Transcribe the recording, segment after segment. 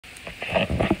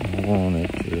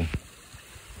wanted to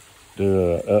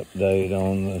do an update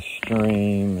on the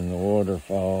stream and the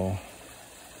waterfall.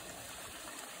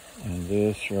 And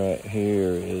this right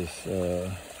here is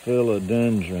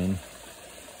philodendron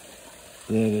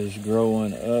that is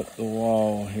growing up the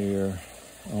wall here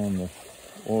on the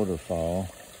waterfall.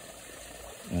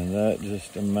 And that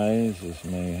just amazes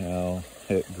me how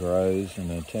it grows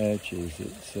and attaches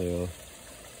itself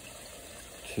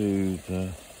to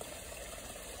the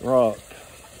rock.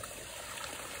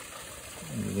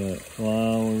 We got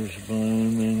flowers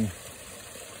blooming,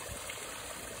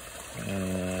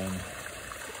 and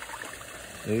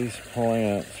these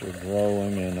plants are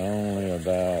growing in only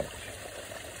about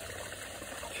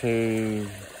 2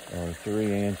 or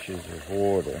 3 inches of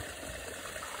water.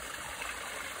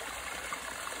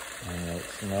 And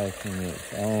it's making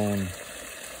its own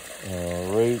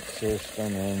root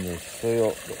system in the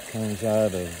silt that comes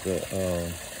out of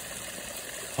the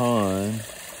pond.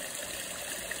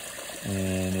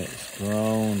 And it's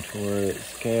grown to where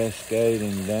it's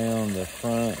cascading down the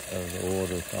front of the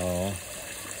waterfall.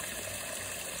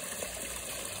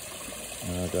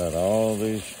 And I've got all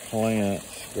these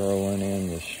plants growing in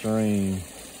the stream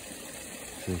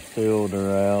to filter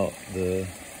out the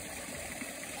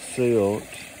silt.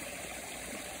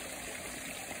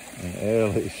 And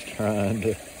Ellie's trying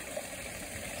to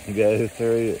go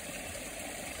through it.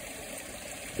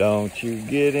 Don't you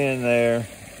get in there,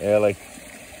 Ellie.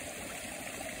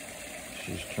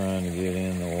 She's trying to get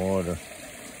in the water.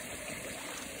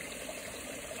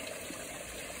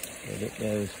 But it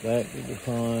goes back to the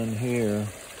pond here,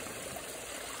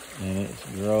 and it's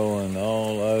growing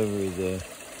all over the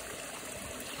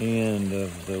end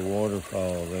of the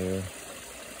waterfall there.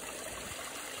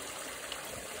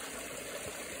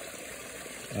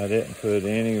 I didn't put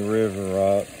any river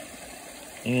rock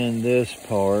in this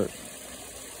part,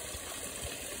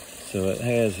 so it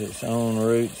has its own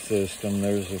root system.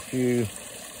 There's a few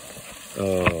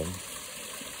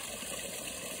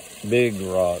big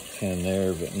rocks in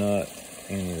there, but not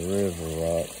any river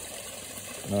rock,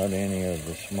 not any of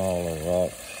the smaller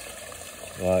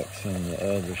rocks like in the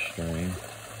other stream.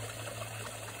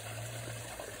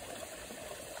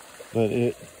 But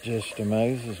it just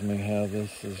amazes me how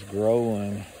this is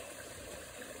growing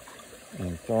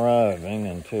and thriving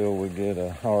until we get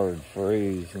a hard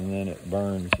freeze, and then it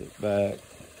burns it back.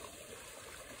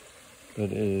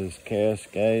 But it is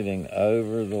cascading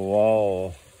over the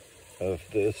wall of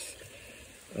this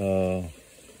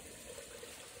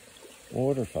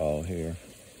waterfall here.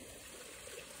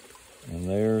 And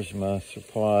there's my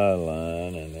supply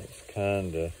line, and it's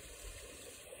kind of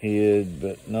hid,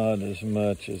 but not as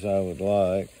much as I would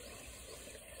like.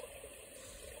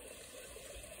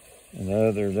 And the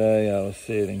other day I was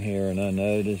sitting here and I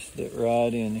noticed that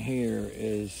right in here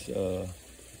is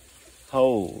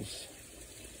holes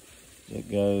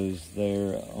that goes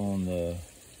there on the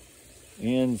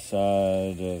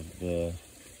inside of the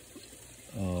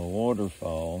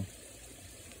waterfall,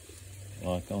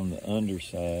 like on the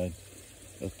underside.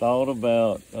 I thought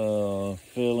about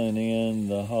filling in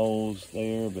the holes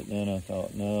there, but then I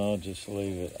thought, no, I'll just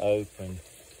leave it open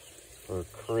for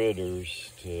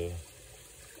critters to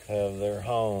have their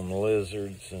home,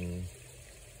 lizards and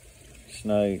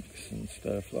snakes and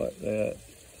stuff like that.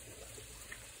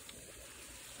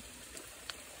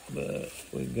 But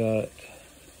we got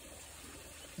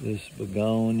this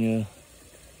begonia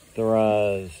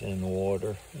thrives in the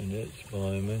water, and it's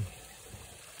blooming.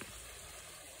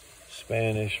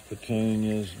 Spanish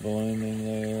petunias blooming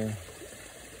there.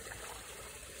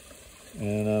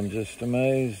 And I'm just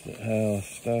amazed at how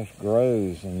stuff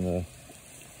grows. And the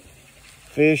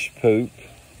fish poop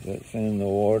that's in the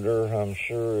water, I'm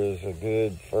sure, is a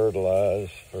good fertilizer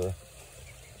for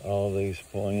all these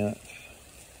plants.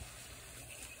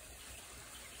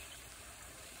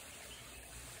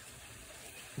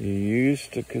 You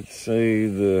used to could see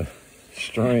the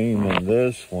stream in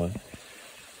this one.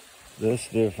 This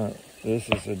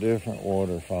is a different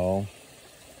waterfall.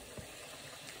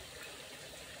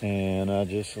 And I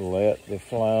just let the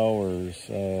flowers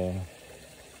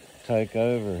take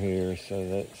over here, so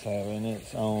that's having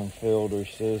its own filter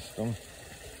system.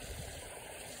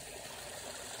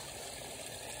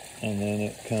 And then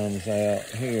it comes out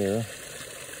here.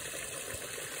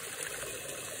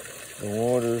 The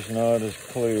water's not as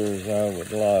clear as I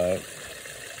would like.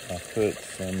 I put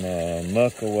some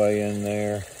muck away in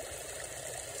there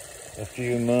a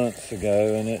few months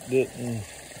ago, and it didn't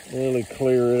really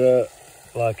clear it up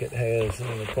like it has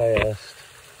in the past.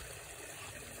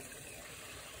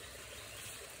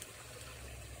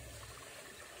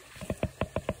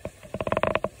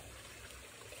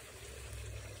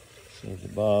 So the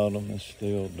bottom is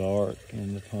still dark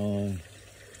in the pond.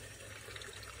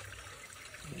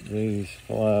 These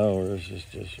flowers is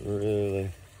just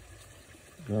really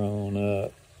grown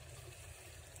up.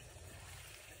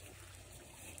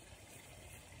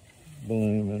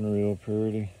 Blooming real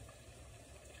pretty.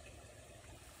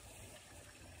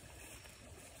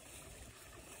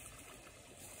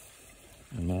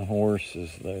 And my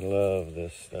horses, they love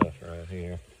this stuff right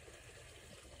here.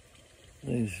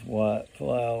 These white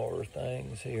flower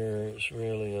things here, it's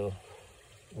really a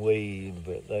weed,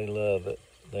 but they love it.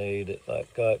 They eat it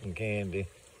like cotton candy.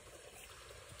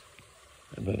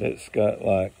 But it's got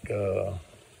like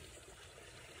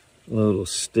little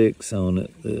sticks on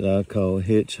it that I call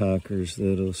hitchhikers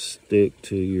that'll stick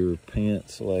to your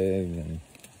pants leg and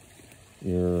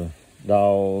your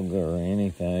dog or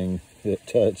anything that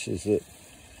touches it.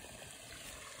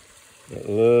 But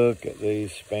look at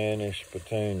these Spanish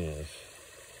petunias.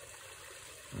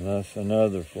 And that's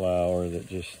another flower that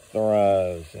just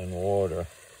thrives in water.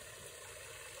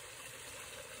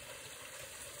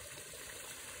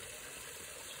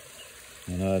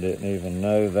 And I didn't even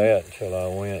know that until I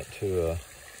went to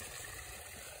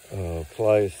a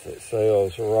place that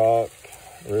sells rock,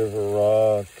 river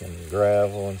rock and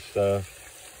gravel and stuff.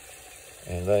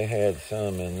 And they had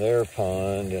some in their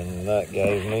pond, and that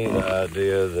gave me the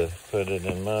idea to put it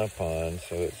in my pond.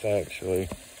 So it's actually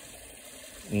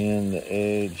in the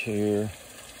edge here,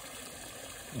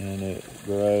 and it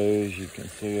grows. You can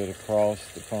see it across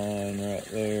the pond right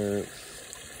there. It's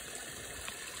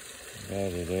got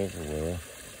it everywhere.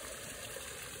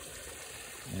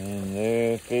 And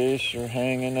the fish are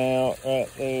hanging out right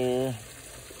there.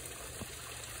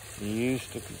 You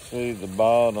used to see the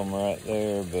bottom right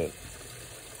there, but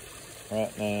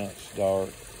right now it's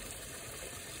dark.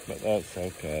 But that's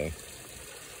okay.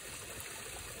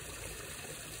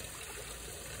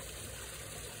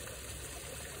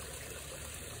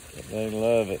 But they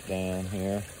love it down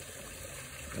here.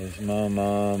 As my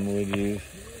mom would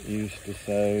used to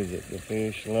say, that the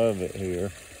fish love it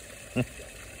here.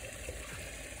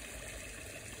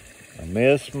 I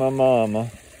miss my mama.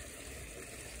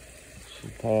 She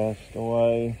passed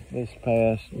away this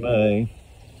past May.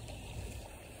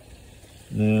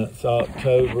 Now it's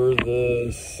October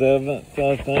the 7th,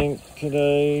 I think,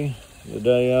 today. The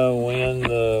day I win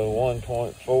the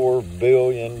 $1.4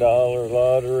 billion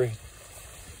lottery.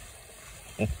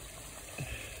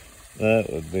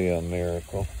 That would be a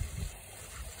miracle.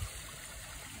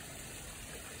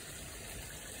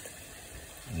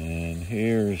 And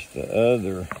here's the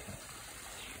other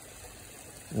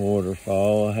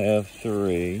waterfall. I have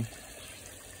 3.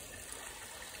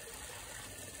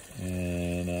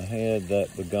 And I had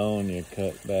that begonia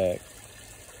cut back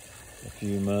a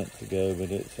few months ago, but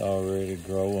it's already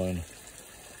growing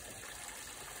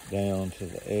down to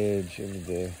the edge of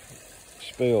the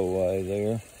spillway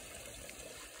there.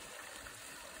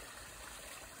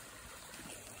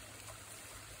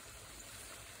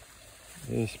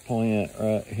 This plant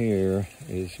right here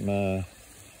is my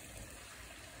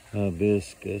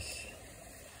hibiscus.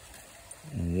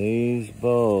 And these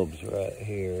bulbs right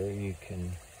here, you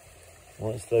can,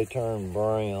 once they turn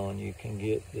brown, you can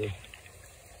get the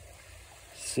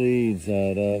seeds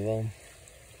out of them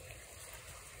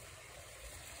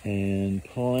and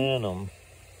plant them.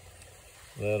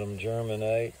 Let them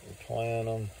germinate and plant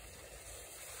them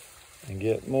and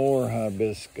get more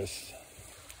hibiscus.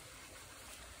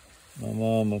 My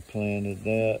mama planted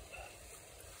that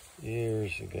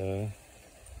years ago.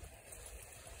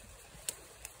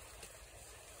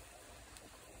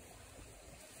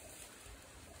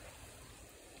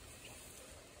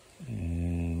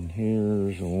 And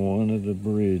here's one of the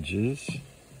bridges.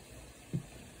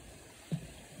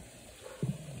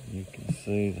 You can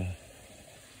see the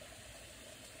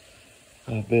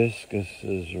hibiscus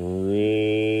is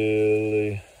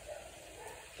really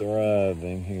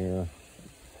thriving here.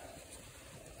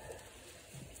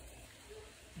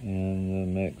 And the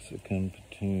Mexican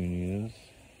petunias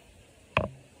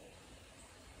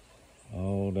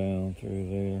all down through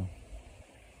there.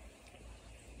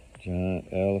 Giant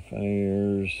elephant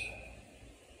ears,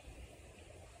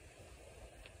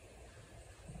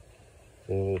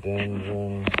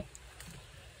 philodendron.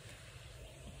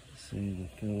 See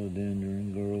the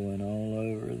philodendron growing all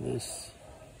over this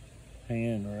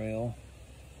handrail.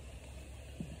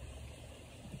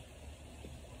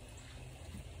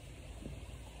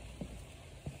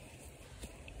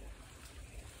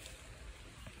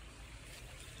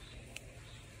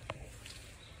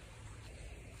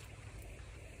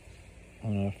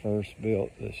 When I first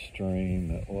built this stream,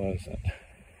 it wasn't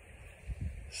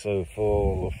so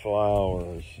full of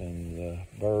flowers, and the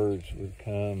birds would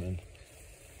come and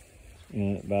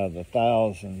in it by the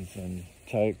thousands and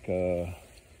take a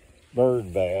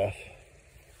bird bath.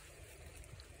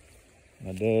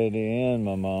 My daddy and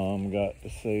my mom got to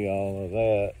see all of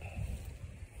that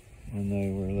when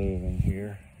they were living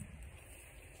here.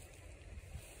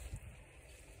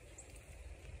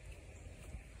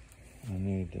 I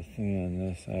need to thin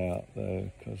this out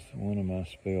though, because one of my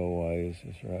spillways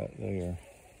is right there.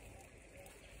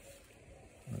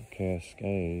 Or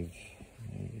cascades.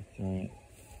 Maybe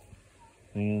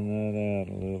thin that out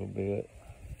a little bit.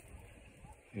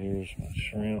 Here's my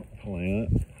shrimp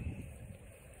plant.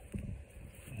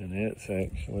 And it's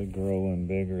actually growing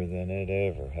bigger than it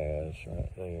ever has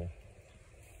right there.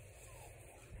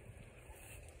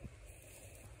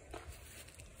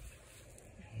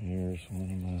 Here's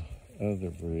one of my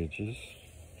other bridges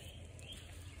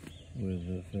with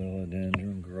the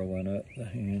philodendron growing up the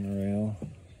handrail.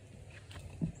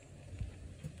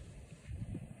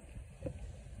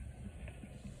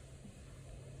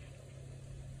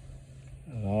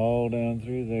 And all down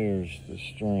through there's the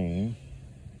stream.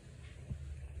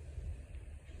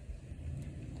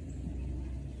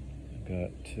 I've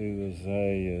got two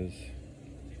azaleas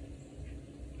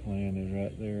planted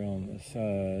right there on the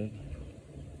side.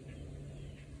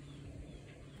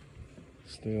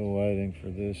 Still waiting for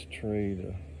this tree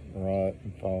to rot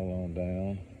and fall on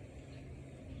down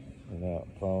without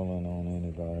falling on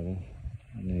anybody.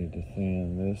 I need to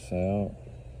thin this out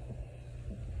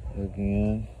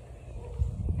again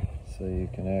so you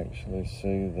can actually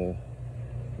see the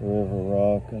river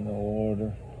rock in the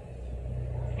water.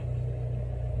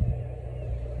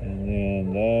 And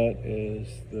then that is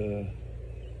the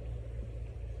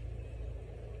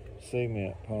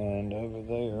cement pond over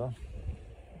there.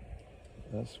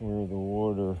 That's where the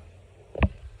water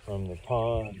from the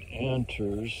pond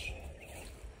enters,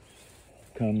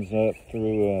 comes up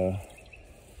through a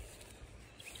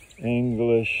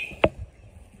English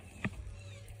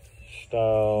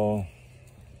style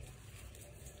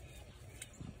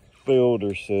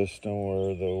filter system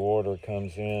where the water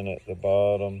comes in at the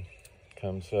bottom,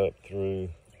 comes up through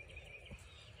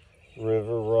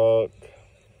river rock,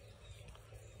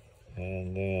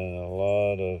 and then a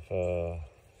lot of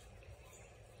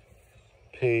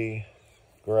pea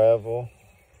gravel,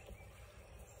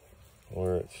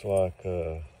 where it's like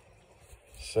a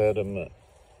sediment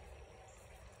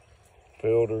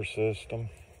filter system.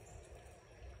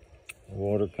 The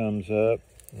water comes up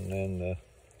and then the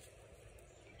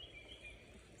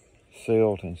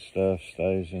silt and stuff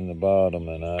stays in the bottom,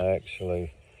 and I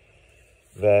actually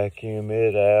vacuum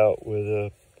it out with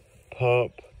a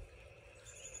pump.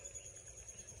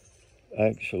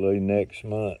 Actually, next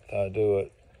month I do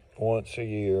it once a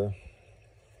year,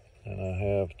 and I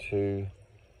have two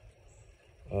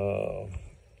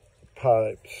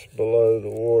pipes below the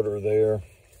water there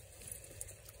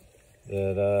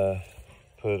that I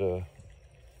put a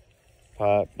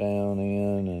pipe down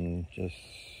in and just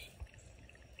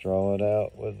draw it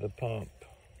out with the pump.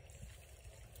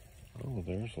 Oh,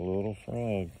 there's a little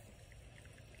frog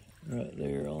right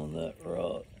there on that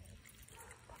rock.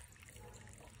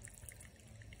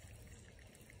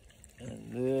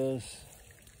 And this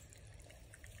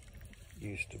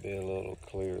used to be a little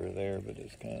clearer there, but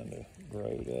it's kind of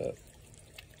growed up.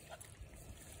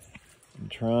 I'm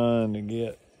trying to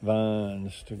get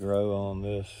vines to grow on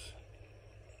this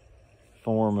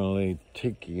formerly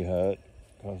tiki hut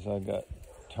because I got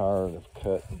tired of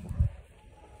cutting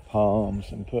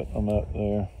palms and putting them up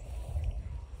there.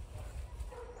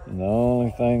 And the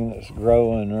only thing that's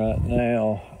growing right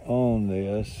now on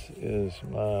this is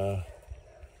my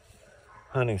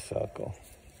honeysuckle.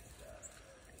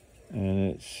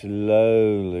 And it's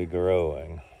slowly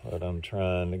growing, but I'm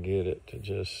trying to get it to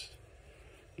just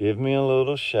give me a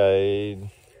little shade.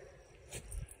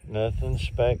 Nothing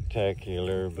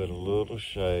spectacular, but a little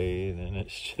shade, and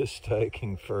it's just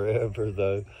taking forever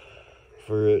though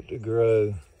for it to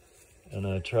grow. And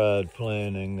I tried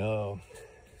planting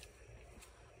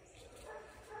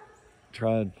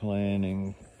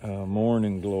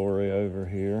morning glory over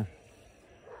here,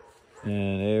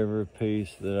 and every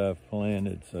piece that I've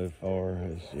planted so far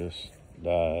has just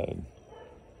died.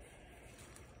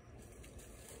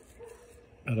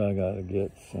 But I gotta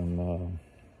get some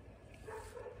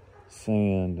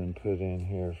sand and put in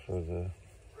here for the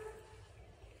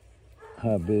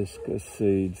hibiscus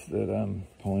seeds that I'm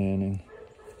planting.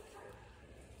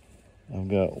 I've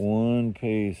got one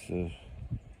piece of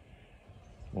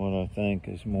what I think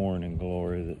is morning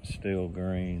glory that's still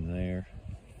green there.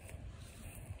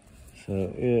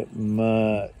 So it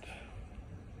might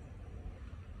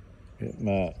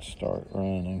start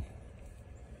running.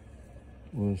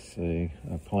 we'll see.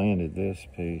 I planted this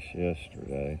piece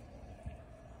yesterday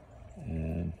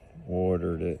and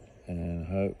watered it, and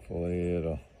hopefully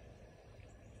it'll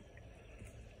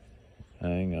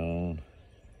hang on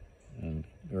and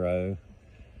grow.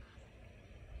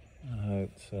 I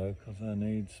hope so, because I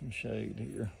need some shade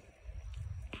here.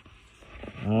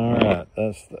 All right,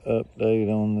 that's the update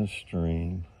on the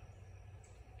stream.